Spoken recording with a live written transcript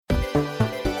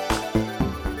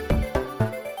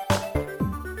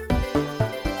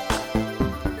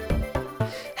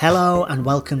Hello and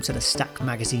welcome to the Stack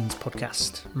Magazine's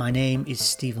podcast. My name is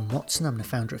Stephen Watson, I'm the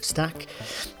founder of Stack,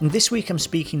 and this week I'm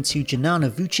speaking to Jnana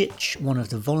Vucic, one of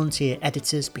the volunteer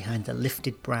editors behind The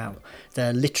Lifted Brow,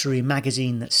 the literary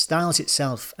magazine that styles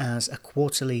itself as a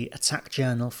quarterly attack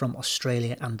journal from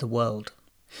Australia and the world.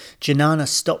 Jnana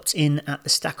stopped in at the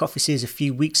Stack offices a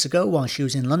few weeks ago while she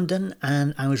was in London,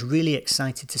 and I was really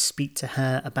excited to speak to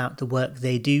her about the work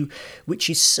they do, which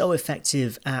is so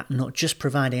effective at not just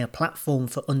providing a platform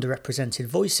for underrepresented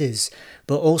voices,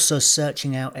 but also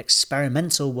searching out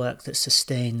experimental work that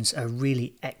sustains a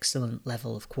really excellent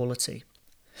level of quality.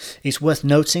 It's worth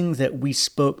noting that we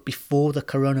spoke before the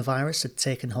coronavirus had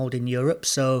taken hold in Europe,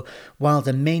 so while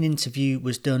the main interview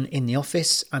was done in the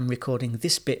office, I'm recording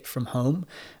this bit from home.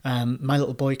 My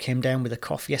little boy came down with a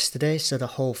cough yesterday, so the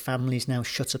whole family's now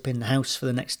shut up in the house for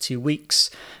the next 2 weeks.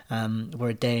 We're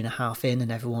a day and a half in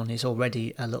and everyone is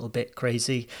already a little bit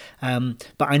crazy.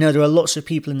 But I know there are lots of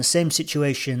people in the same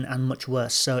situation and much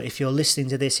worse, so if you're listening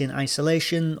to this in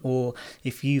isolation or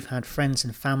if you've had friends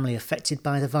and family affected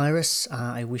by the virus,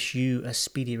 I wish you a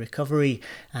speedy recovery,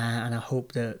 and I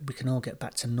hope that we can all get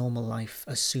back to normal life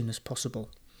as soon as possible.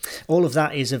 All of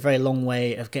that is a very long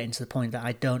way of getting to the point that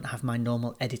I don't have my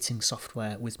normal editing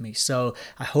software with me, so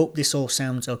I hope this all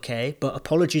sounds okay, but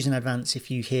apologies in advance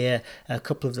if you hear a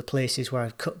couple of the places where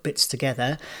I've cut bits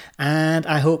together, and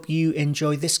I hope you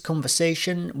enjoy this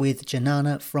conversation with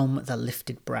Jnana from The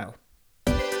Lifted Brow.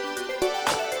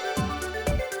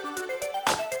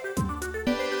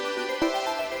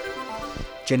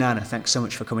 Jnana, thanks so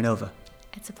much for coming over.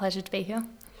 It's a pleasure to be here.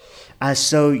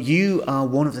 So you are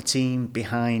one of the team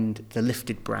behind The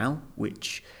Lifted Brow,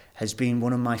 which has been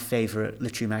one of my favourite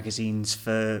literary magazines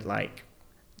for like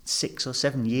 6 or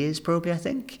 7 years probably, I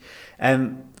think.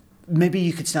 Maybe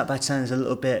you could start by telling us a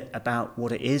little bit about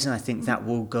what it is, and I think that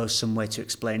will go some way to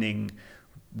explaining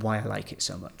why I like it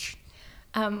so much.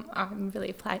 I'm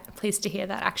really pleased to hear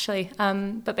that, actually.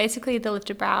 But basically, The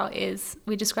Lifted Brow is,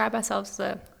 we describe ourselves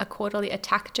as a quarterly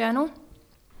attack journal.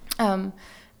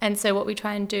 And so what we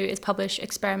try and do is publish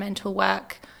experimental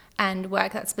work and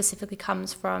work that specifically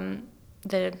comes from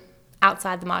the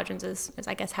outside the margins, is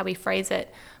I guess how we phrase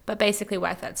it, but basically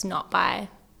work that's not by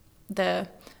the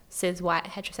cis white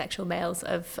heterosexual males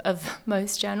of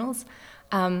most journals.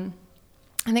 I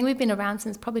think we've been around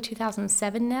since probably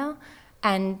 2007 now.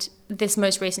 And this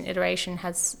most recent iteration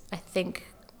has, I think,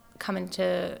 come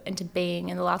into being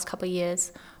in the last couple of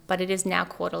years, but it is now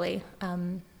quarterly.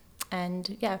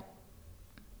 And yeah.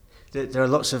 There are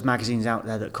lots of magazines out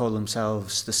there that call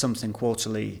themselves the Something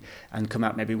Quarterly and come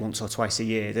out maybe once or twice a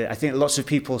year. I think lots of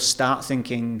people start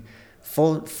thinking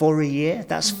for a year,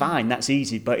 that's fine, that's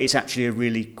easy, but it's actually a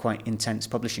really quite intense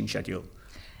publishing schedule.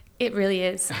 It really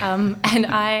is. And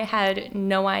I had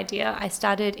no idea. I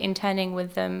started interning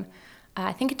with them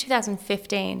I think in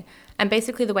 2015, and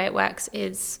basically the way it works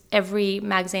is every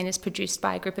magazine is produced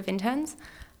by a group of interns.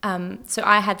 So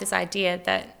I had this idea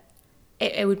that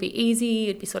it would be easy,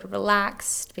 it'd be sort of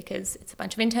relaxed because it's a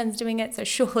bunch of interns doing it, so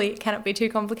surely it cannot be too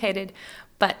complicated.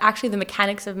 But actually the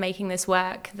mechanics of making this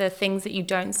work, the things that you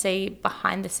don't see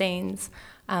behind the scenes.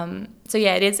 So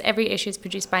yeah, it is, every issue is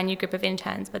produced by a new group of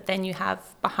interns, but then you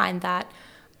have behind that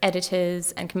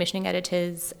editors and commissioning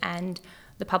editors and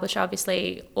the publisher,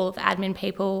 obviously, all of the admin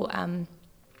people,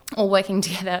 all working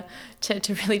together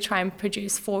to really try and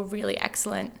produce 4 really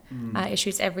excellent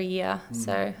issues every year.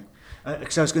 So,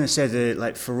 because I was going to say that,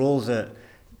 like, for all the,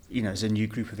 as a new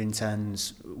group of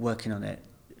interns working on it,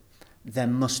 there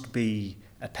must be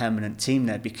a permanent team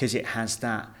there because it has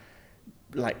that,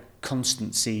 like,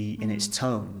 constancy in its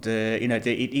tone.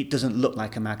 It doesn't look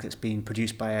like a mag that's being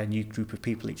produced by a new group of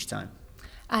people each time.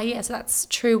 Yeah, so that's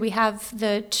true. We have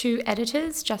the 2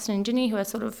 editors, Justin and Ginny, who are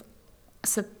sort of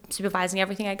supervising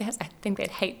everything, I guess. I think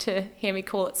they'd hate to hear me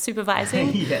call it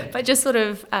supervising, yeah. But just sort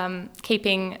of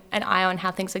keeping an eye on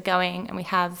how things are going. And we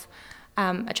have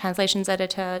a translations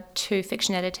editor, 2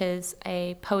 fiction editors,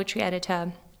 a poetry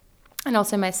editor, and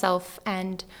also myself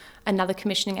and another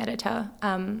commissioning editor.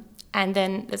 And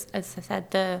then, as I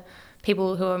said, the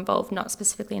people who are involved, not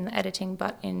specifically in the editing,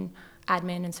 but in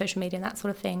admin and social media and that sort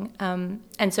of thing.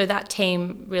 And so that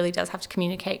team really does have to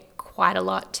communicate quite a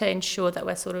lot to ensure that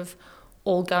we're sort of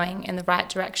all going in the right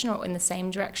direction or in the same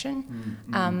direction.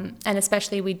 And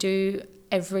especially we do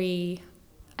every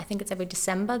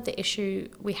December, the issue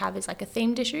we have is like a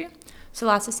themed issue. So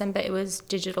last December it was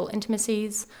digital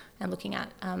intimacies and looking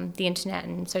at the internet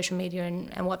and social media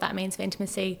and what that means for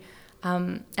intimacy.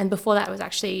 And before that was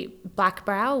actually Black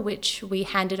Brow, which we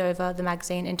handed over the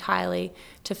magazine entirely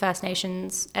to First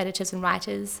Nations editors and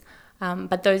writers.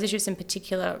 But those issues in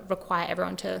particular require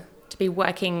everyone to be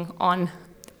working on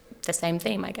the same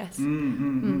theme, I guess.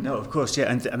 No, of course,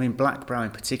 yeah. And I mean, Black Brow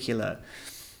in particular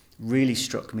really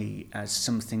struck me as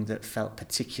something that felt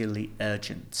particularly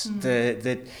urgent.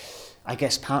 I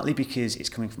guess partly because it's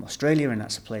coming from Australia, and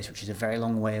that's a place which is a very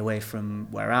long way away from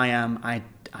where I am.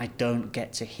 I don't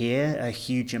get to hear a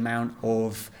huge amount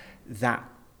of that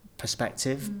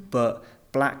perspective, but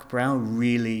Black Brow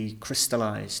really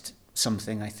crystallized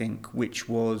something, I think, which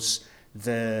was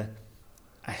the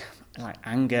like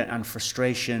anger and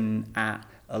frustration at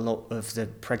a lot of the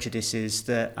prejudices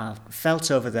that are felt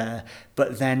over there,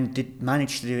 but then did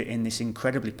manage to do it in this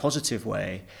incredibly positive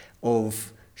way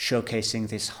of showcasing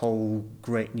this whole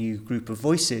great new group of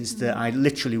voices that I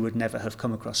literally would never have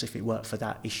come across if it weren't for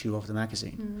that issue of the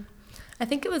magazine. I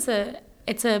think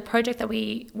it's a project that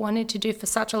we wanted to do for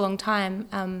such a long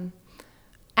time,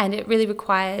 and it really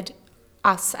required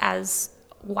us as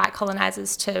white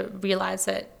colonizers to realize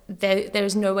that there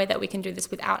is no way that we can do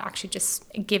this without actually just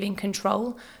giving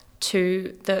control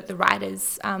to the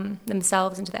writers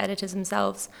themselves and to the editors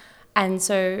themselves. And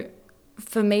so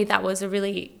for me, that was a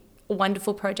really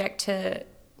wonderful project to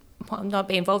not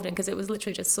be involved in, because it was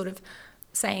literally just sort of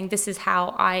saying, this is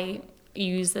how I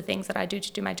use the things that I do to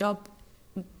do my job,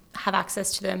 have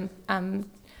access to them.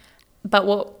 But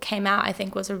what came out, I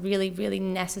think, was a really, really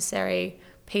necessary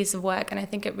piece of work, and I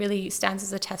think it really stands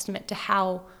as a testament to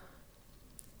how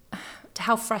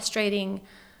frustratingly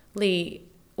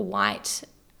white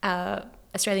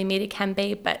Australian media can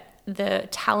be, but the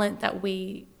talent that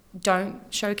we don't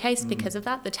showcase because of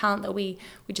that, the talent that we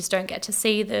just don't get to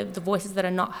see, the voices that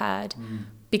are not heard,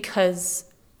 because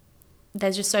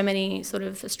there's just so many sort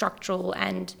of structural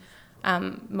and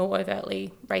more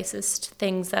overtly racist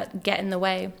things that get in the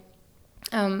way.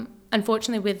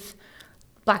 Unfortunately, with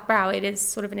Black Brow, it is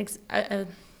sort of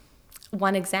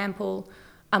one example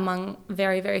among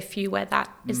very, very few where that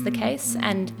is the case.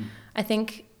 And I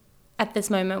think at this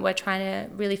moment we're trying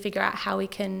to really figure out how we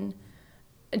can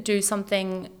do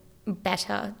something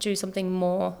better, do something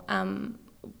more,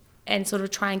 and sort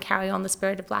of try and carry on the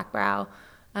spirit of Black Brow.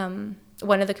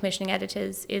 One of the commissioning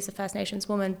editors is a First Nations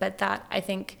woman, but that, I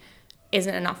think,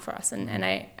 isn't enough for us. And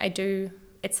I do,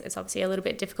 it's obviously a little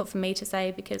bit difficult for me to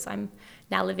say because I'm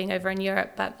now living over in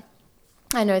Europe, but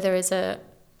I know there is a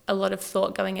lot of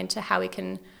thought going into how we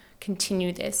can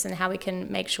continue this and how we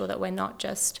can make sure that we're not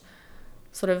just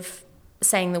sort of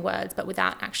saying the words, but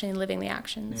without actually living the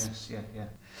actions. Yes, yeah.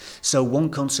 So one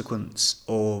consequence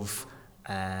of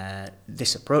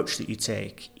this approach that you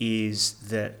take is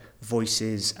that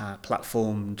voices are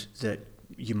platformed that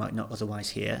you might not otherwise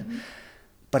hear.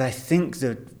 But I think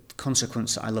the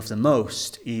consequence that I love the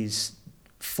most is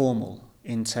formal,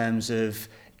 in terms of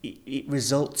it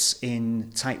results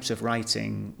in types of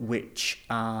writing which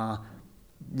are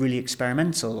really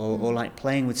experimental or like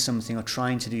playing with something or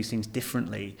trying to do things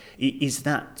differently. Is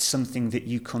that something that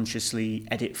you consciously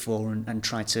edit for and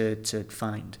try to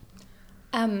find?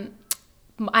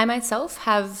 I myself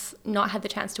have not had the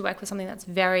chance to work with something that's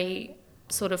very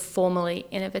sort of formally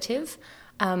innovative.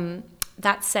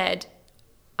 That said,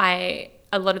 a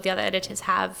lot of the other editors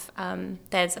have.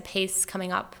 There's a piece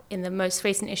coming up in the most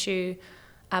recent issue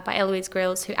by Eloise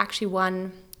Grills, who actually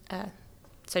won,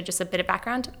 so just a bit of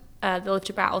background, the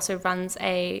Lifted Brow also runs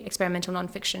a experimental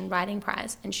nonfiction writing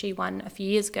prize, and she won a few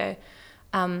years ago.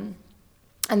 And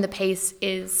the piece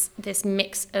is this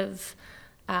mix of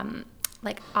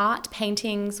like art,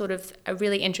 painting, sort of a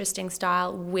really interesting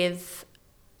style with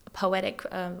poetic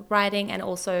writing and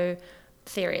also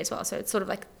theory as well. So it's sort of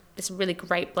like this really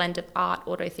great blend of art,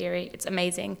 auto theory. It's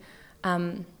amazing.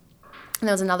 And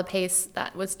there was another piece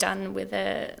that was done with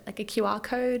a QR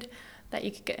code that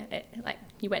you could get, like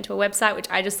you went to a website, which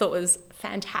I just thought was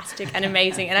fantastic and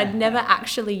amazing. And I'd never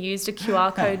actually used a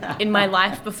QR code in my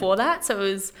life before that. So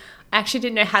I actually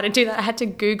didn't know how to do that. I had to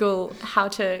Google how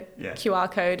to QR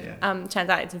code. Turns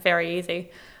out it's very easy.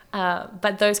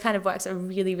 But those kind of works are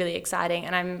really, really exciting.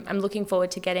 And I'm looking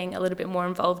forward to getting a little bit more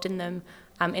involved in them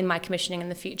in my commissioning in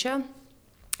the future.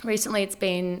 Recently, it's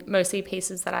been mostly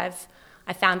pieces that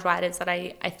I found writers that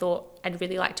I thought I'd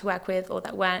really like to work with, or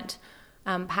that weren't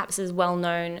perhaps as well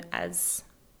known as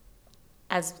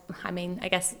I mean, I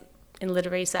guess in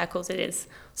literary circles it is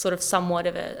sort of somewhat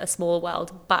of a small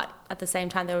world, but at the same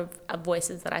time there were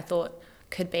voices that I thought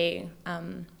could be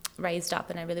raised up,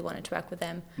 and I really wanted to work with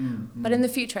them. But in the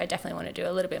future I definitely want to do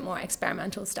a little bit more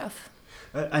experimental stuff.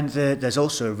 There's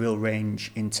also a real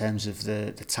range in terms of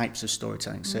the types of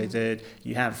storytelling. So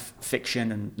you have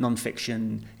fiction and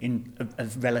non-fiction in a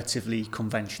relatively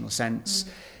conventional sense.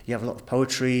 You have a lot of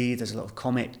poetry, there's a lot of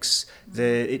comics.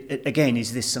 Again,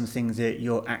 is this something that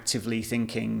you're actively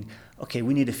thinking, okay,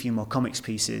 we need a few more comics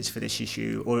pieces for this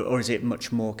issue, or is it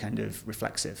much more kind of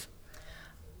reflexive?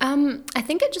 I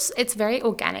think it's very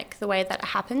organic the way that it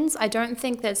happens. I don't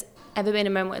think there's ever been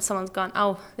a moment where someone's gone,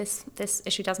 oh, this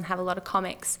issue doesn't have a lot of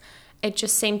comics. It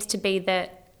just seems to be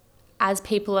that as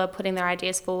people are putting their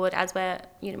ideas forward, as we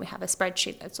have a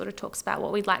spreadsheet that sort of talks about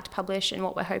what we'd like to publish and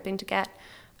what we're hoping to get.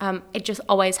 It just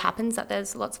always happens that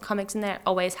there's lots of comics in there. It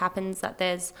always happens that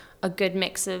there's a good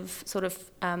mix of sort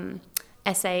of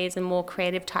essays and more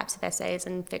creative types of essays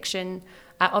and fiction.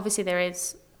 Obviously, there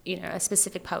is a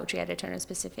specific poetry editor and a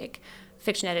specific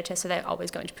fiction editor, so they're always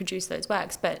going to produce those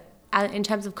works. But in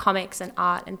terms of comics and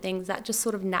art and things, that just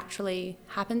sort of naturally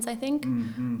happens, I think.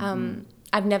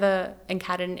 I've never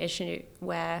encountered an issue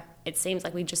where it seems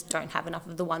like we just don't have enough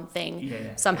of the one thing.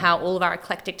 Somehow all of our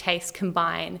eclectic tastes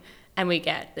combine and we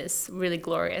get this really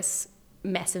glorious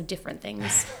mess of different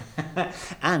things.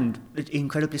 And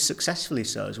incredibly successfully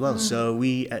so as well. So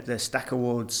we, at the Stack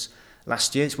Awards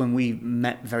last year, it's when we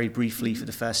met very briefly for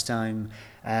the first time.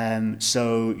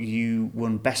 So you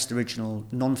won Best Original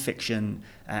Non-Fiction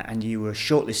and you were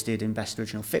shortlisted in Best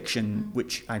Original Fiction,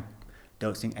 which I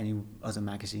don't think any other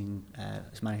magazine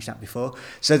has managed that before.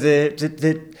 So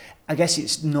I guess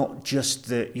it's not just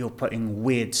that you're putting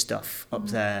weird stuff up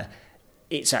there.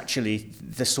 It's actually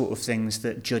the sort of things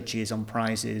that judges on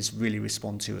prizes really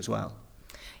respond to as well.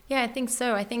 Yeah, I think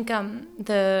so. I think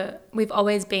we've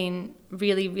always been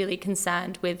really, really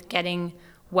concerned with getting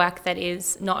work that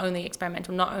is not only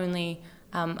experimental, not only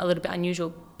a little bit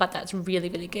unusual, but that's really,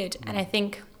 really good. And I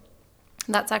think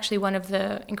that's actually one of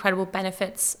the incredible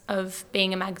benefits of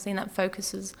being a magazine that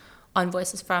focuses on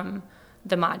voices from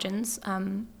the margins,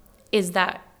 is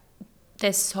that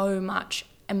there's so much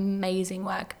amazing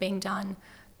work being done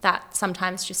that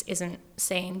sometimes just isn't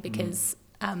seen because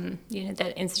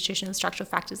the institutional structural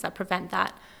factors that prevent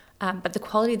that. But the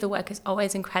quality of the work is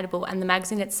always incredible, and the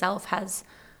magazine itself has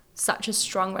such a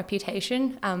strong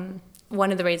reputation.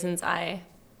 One of the reasons I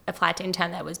applied to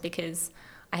intern there was because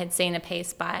I had seen a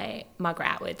piece by Margaret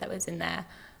Atwood that was in there.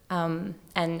 And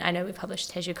I know we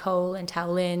published Teju Cole and Tao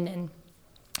Lin and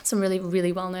some really,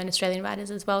 really well-known Australian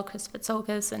writers as well, Christopher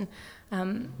Tsiolkas. And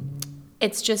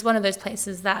it's just one of those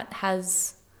places that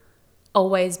has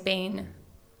always been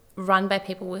run by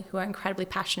people who are incredibly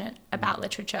passionate about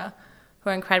literature, who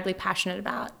are incredibly passionate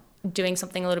about doing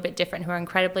something a little bit different, who are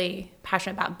incredibly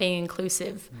passionate about being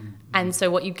inclusive. And so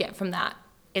what you get from that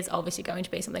is obviously going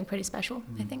to be something pretty special,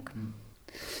 I think.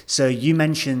 So you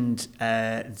mentioned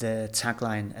the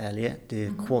tagline earlier, the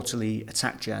Quarterly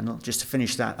Attack Journal. Just to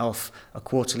finish that off, a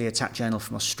Quarterly Attack Journal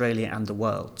from Australia and the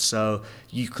world. So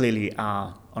you clearly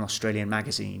are an Australian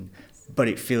magazine, but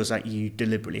it feels like you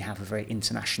deliberately have a very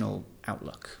international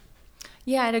outlook.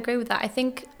 Yeah, I'd agree with that. I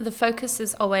think the focus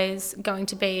is always going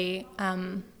to be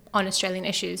on Australian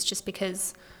issues, just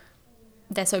because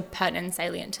they're so pertinent and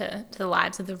salient to the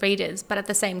lives of the readers. But at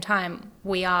the same time,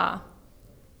 we are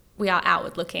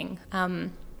outward looking.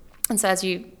 And so as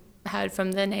you heard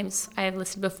from the names I have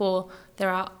listed before, there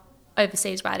are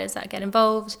overseas writers that get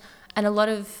involved. And a lot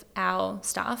of our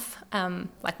staff,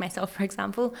 like myself, for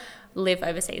example, live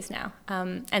overseas now.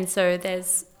 And so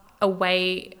there's a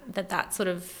way that sort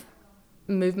of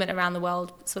movement around the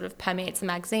world sort of permeates the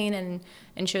magazine and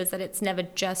ensures that it's never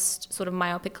just sort of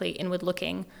myopically inward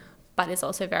looking, but is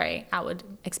also very outward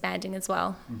expanding as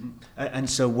well. And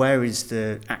so where is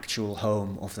the actual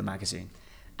home of the magazine?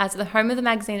 So the home of the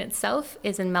magazine itself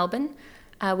is in Melbourne.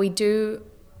 We do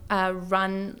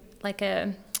run like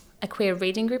a queer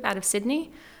reading group out of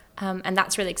Sydney, and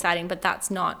that's really exciting, but that's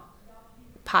not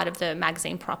part of the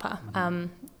magazine proper.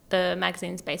 The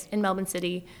magazine's based in Melbourne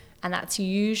City, and that's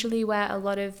usually where a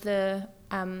lot of the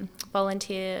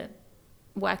volunteer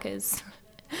workers,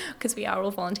 because we are all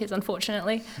volunteers,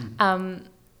 unfortunately,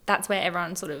 that's where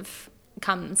everyone sort of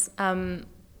comes.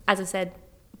 As I said,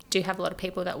 do have a lot of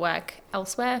people that work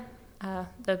elsewhere.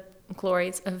 The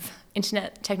glories of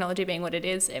internet technology being what it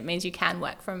is, it means you can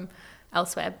work from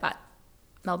elsewhere, but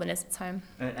Melbourne is its home.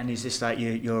 And is this like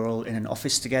you're all in an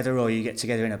office together, or you get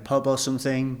together in a pub or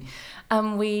something?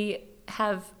 We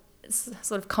have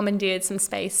sort of commandeered some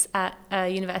space at a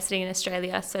university in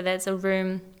Australia. So there's a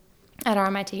room at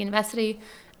RMIT University,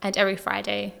 and every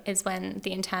Friday is when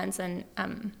the interns and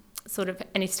sort of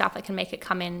any staff that can make it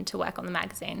come in to work on the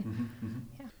magazine.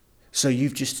 Yeah. So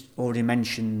you've just already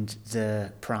mentioned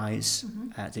the prize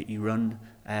that you run.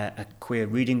 a queer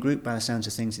reading group by the sounds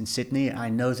of things in Sydney. I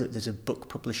know that there's a book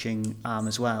publishing arm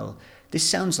as well. This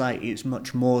sounds like it's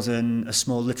much more than a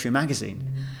small literary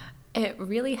magazine. It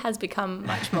really has become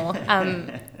much more.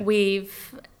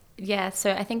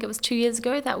 So I think it was 2 years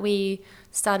ago that we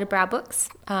started Brow Books,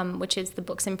 which is the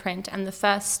books in print. And the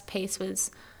first piece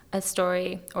was a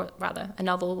story, or rather a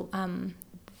novel,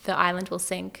 The Island Will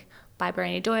Sink by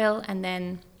Bernie Doyle,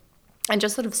 and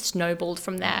just sort of snowballed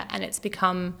from there. And it's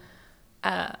become,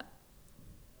 I'm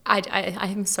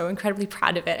so incredibly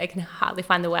proud of it. I can hardly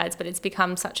find the words, but it's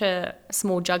become such a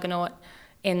small juggernaut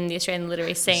in the Australian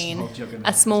literary scene.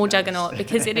 A small juggernaut,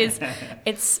 because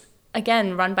it's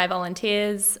again run by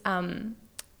volunteers,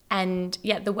 and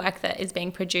yet the work that is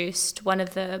being produced, one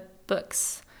of the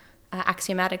books,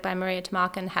 Axiomatic by Maria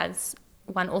Tamarkin, has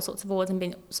won all sorts of awards and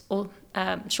been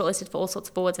shortlisted for all sorts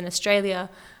of awards in Australia,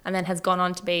 and then has gone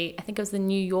on to be, I think it was the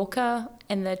New Yorker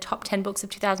in the top 10 books of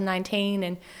 2019,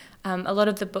 and a lot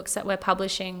of the books that we're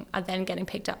publishing are then getting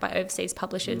picked up by overseas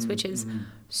publishers, which is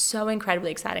so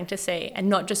incredibly exciting to see. And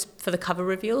not just for the cover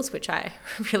reveals, which I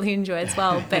really enjoy as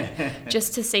well, but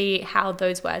just to see how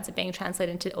those words are being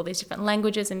translated into all these different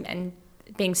languages and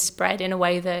being spread in a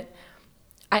way that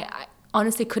I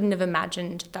honestly couldn't have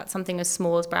imagined that something as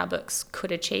small as Brow Books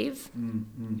could achieve.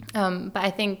 But I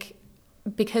think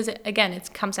because,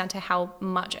 it comes down to how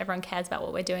much everyone cares about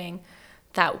what we're doing,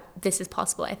 that this is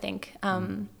possible, I think.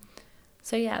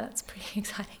 So yeah, that's pretty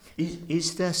exciting.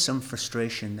 Is there some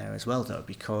frustration there as well, though,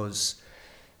 because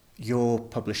you're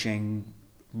publishing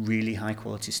really high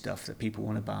quality stuff that people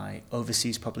want to buy,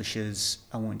 overseas publishers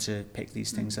are wanting to pick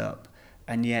these things up,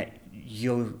 and yet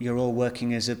you're all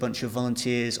working as a bunch of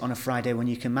volunteers on a Friday when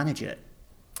you can manage it?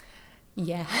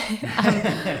 Yeah.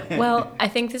 Well, I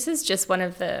think this is just one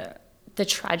of the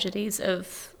tragedies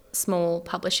of small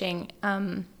publishing,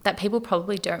 that people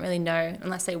probably don't really know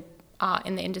unless they are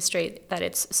in the industry, that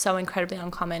it's so incredibly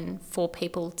uncommon for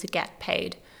people to get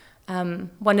paid. One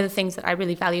of the things that I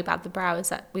really value about the Brow is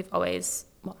that we've always,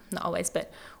 well, not always,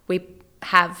 but we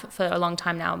have for a long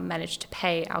time now managed to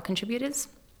pay our contributors.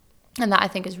 And that I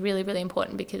think is really, really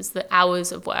important, because the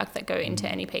hours of work that go into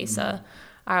any piece are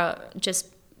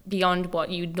just beyond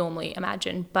what you'd normally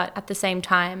imagine. But at the same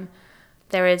time,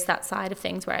 there is that side of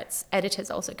things where it's editors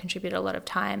also contribute a lot of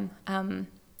time,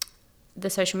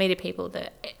 the social media people, the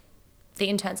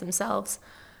interns themselves,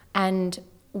 and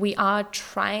we are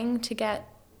trying to get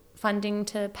funding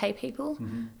to pay people,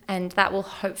 and that will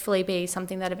hopefully be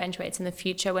something that eventuates in the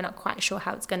future. We're not quite sure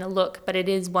how it's going to look, but it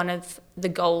is one of the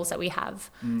goals that we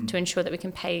have, to ensure that we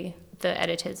can pay the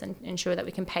editors and ensure that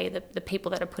we can pay the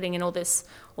people that are putting in all this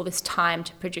time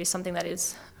to produce something that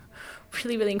is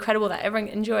really, really incredible, that everyone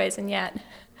enjoys, and yet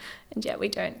we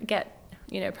don't get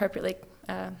appropriately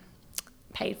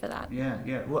paid for that.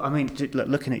 Yeah. Well, I mean,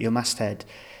 looking at your masthead,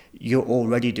 you're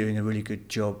already doing a really good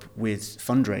job with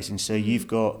fundraising. So you've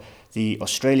got the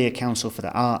Australia Council for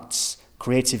the Arts,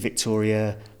 Creative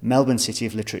Victoria, Melbourne City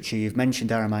of Literature. You've mentioned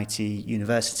RMIT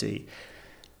University.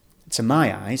 To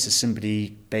my eyes, as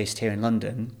somebody based here in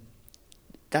London,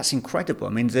 that's incredible.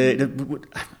 I mean,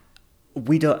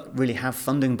 we don't really have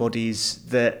funding bodies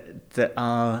that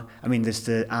are. I mean, there's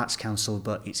the Arts Council,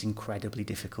 but it's incredibly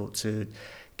difficult to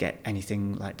get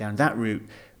anything like down that route.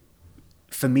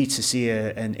 For me to see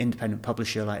an independent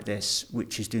publisher like this,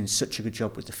 which is doing such a good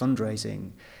job with the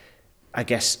fundraising, I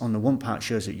guess on the one part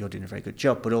shows that you're doing a very good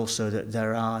job, but also that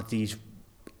there are these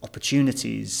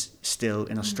opportunities still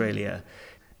in Australia.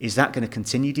 Is that going to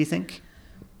continue, do you think?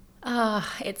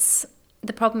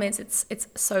 The problem is it's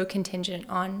so contingent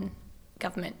on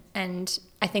government, and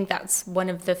I think that's one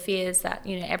of the fears that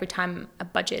every time a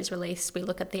budget is released, we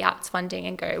look at the arts funding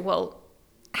and go, well,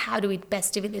 how do we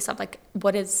best divvy this up? Like,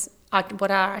 what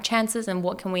are our chances, and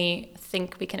what can we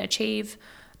think we can achieve?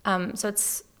 So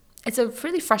it's a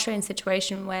really frustrating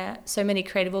situation where so many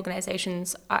creative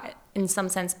organisations are, in some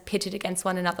sense, pitted against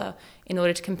one another in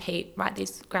order to compete, write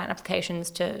these grant applications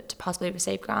to possibly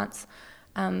receive grants.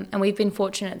 And we've been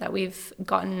fortunate that we've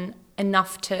gotten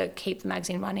enough to keep the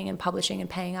magazine running and publishing and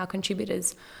paying our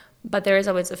contributors. But there is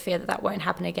always a fear that won't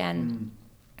happen again.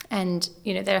 And,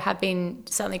 there have been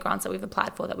certainly grants that we've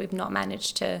applied for that we've not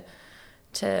managed to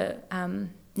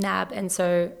nab. And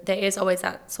so there is always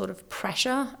that sort of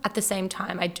pressure. At the same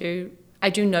time, I do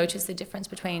notice the difference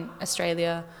between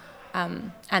Australia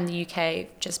and the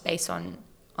UK, just based on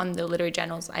the literary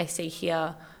journals I see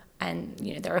here. And,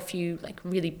 there are a few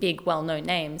really big, well-known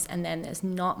names, and then there's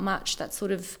not much that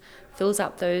sort of fills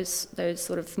up those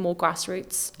sort of more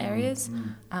grassroots areas.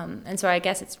 And so I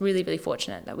guess it's really, really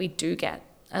fortunate that we do get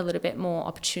a little bit more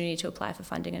opportunity to apply for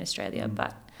funding in Australia.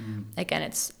 But again,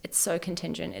 it's so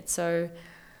contingent.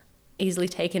 easily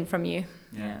taken from you.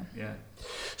 Yeah.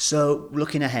 So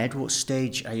looking ahead, what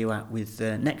stage are you at with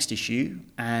the next issue,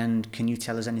 and can you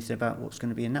tell us anything about what's going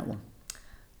to be in that one?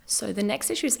 So the next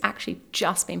issue has actually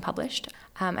just been published,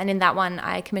 and in that one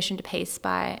I commissioned a piece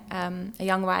by a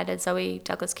young writer, Zoe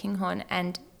Douglas Kinghorn,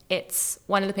 and it's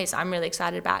one of the pieces I'm really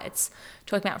excited about. It's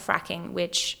talking about fracking,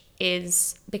 which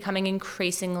is becoming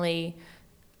increasingly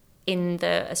in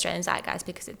the Australian zeitgeist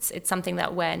because it's something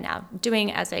that we're now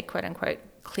doing as a quote-unquote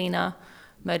cleaner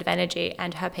mode of energy,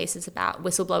 and her piece is about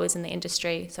whistleblowers in the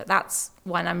industry. So that's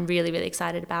one I'm really, really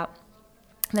excited about.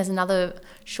 There's another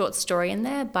short story in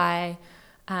there by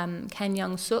Kan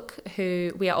Young Suk,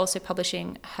 who we are also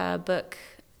publishing her book.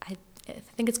 I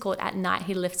think it's called At Night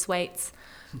He Lifts Weights.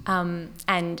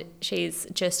 And she's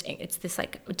just, it's this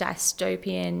like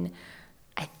dystopian,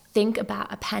 I think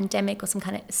about a pandemic or some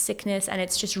kind of sickness, and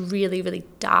it's just really, really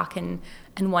dark and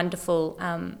wonderful.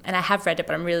 And I have read it,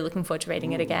 but I'm really looking forward to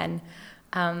reading it again.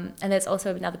 And there's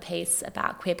also another piece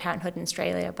about queer parenthood in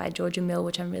Australia by Georgia Mill,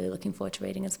 which I'm really looking forward to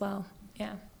reading as well.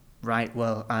 Yeah. Right,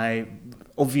 well, I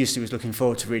obviously was looking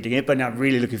forward to reading it, but now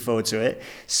really looking forward to it.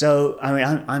 So, I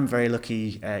mean, I'm very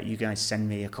lucky you guys send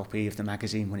me a copy of the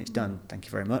magazine when it's done. Thank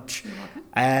you very much. You're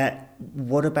welcome.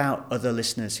 What about other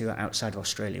listeners who are outside of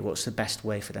Australia? What's the best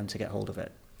way for them to get hold of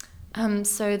it?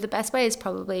 So the best way is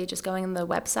probably just going on the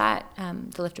website,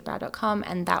 theliftedbrow.com,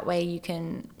 and that way you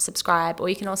can subscribe, or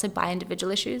you can also buy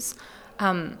individual issues.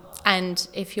 And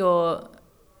if you're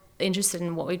interested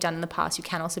in what we've done in the past, you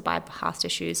can also buy past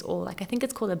issues, or like I think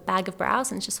it's called a bag of brows,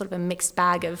 and it's just sort of a mixed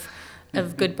bag of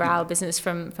good brow business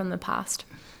from the past.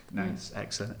 Nice,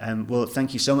 excellent. Well,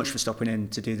 thank you so much for stopping in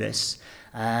to do this,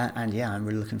 and yeah, I'm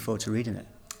really looking forward to reading it.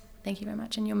 Thank you very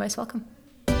much, and you're most welcome.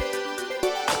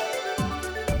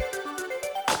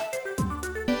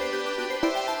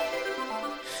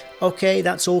 Okay,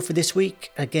 that's all for this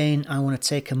week. Again, I want to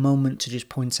take a moment to just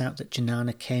point out that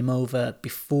Janana came over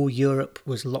before Europe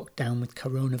was locked down with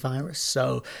coronavirus.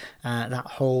 So that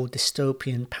whole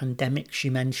dystopian pandemic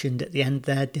she mentioned at the end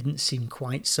there didn't seem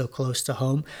quite so close to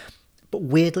home. But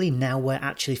weirdly, now we're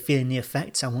actually feeling the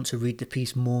effects. I want to read the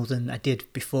piece more than I did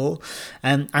before.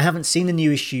 I haven't seen the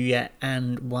new issue yet,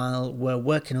 and while we're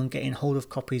working on getting hold of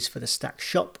copies for the Stack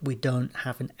shop, we don't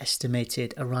have an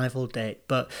estimated arrival date,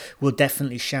 but we'll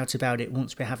definitely shout about it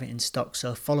once we have it in stock.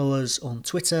 So follow us on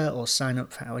Twitter or sign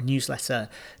up for our newsletter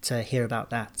to hear about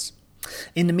that.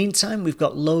 In the meantime, we've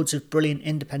got loads of brilliant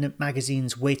independent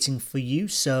magazines waiting for you,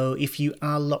 so if you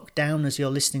are locked down as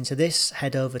you're listening to this,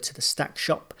 head over to the Stack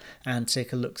shop and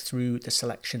take a look through the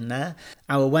selection there.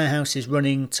 Our warehouse is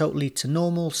running totally to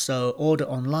normal, so order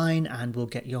online and we'll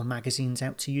get your magazines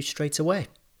out to you straight away.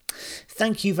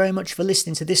 Thank you very much for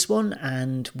listening to this one,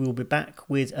 and we'll be back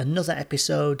with another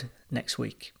episode next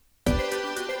week.